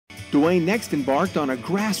DeWayne next embarked on a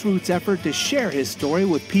grassroots effort to share his story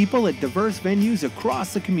with people at diverse venues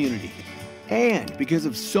across the community. And because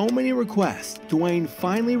of so many requests, DeWayne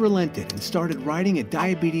finally relented and started writing a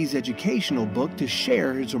diabetes educational book to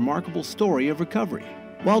share his remarkable story of recovery.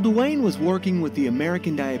 While DeWayne was working with the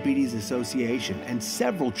American Diabetes Association and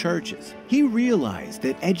several churches, he realized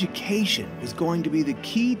that education was going to be the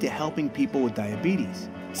key to helping people with diabetes.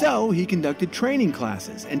 So he conducted training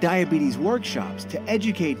classes and diabetes workshops to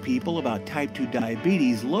educate people about type 2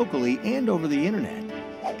 diabetes locally and over the internet.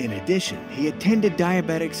 In addition, he attended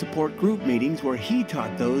diabetic support group meetings where he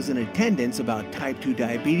taught those in attendance about type 2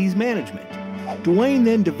 diabetes management. DeWayne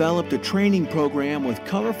then developed a training program with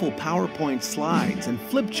colorful PowerPoint slides and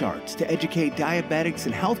flip charts to educate diabetics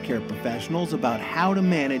and healthcare professionals about how to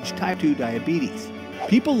manage type 2 diabetes.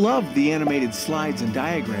 People loved the animated slides and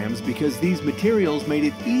diagrams because these materials made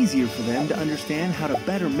it easier for them to understand how to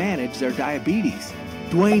better manage their diabetes.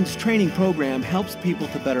 DeWayne's training program helps people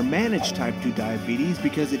to better manage type 2 diabetes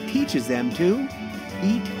because it teaches them to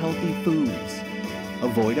eat healthy foods,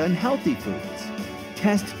 avoid unhealthy foods,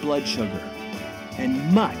 test blood sugar,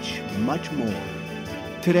 and much, much more.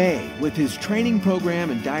 Today, with his training program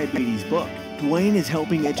and diabetes book, DeWayne is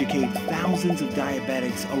helping educate thousands of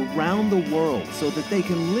diabetics around the world so that they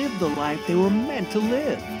can live the life they were meant to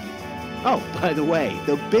live. Oh, by the way,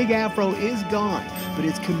 the big afro is gone, but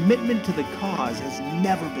his commitment to the cause has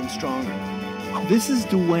never been stronger. This is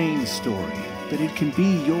DeWayne's story, but it can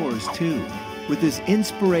be yours too. With this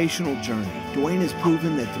inspirational journey, DeWayne has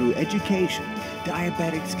proven that through education,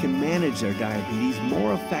 diabetics can manage their diabetes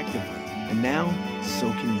more effectively, and now,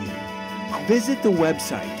 so can you. Visit the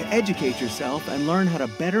website to educate yourself and learn how to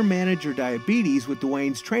better manage your diabetes with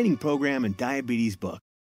DeWayne's training program and diabetes book.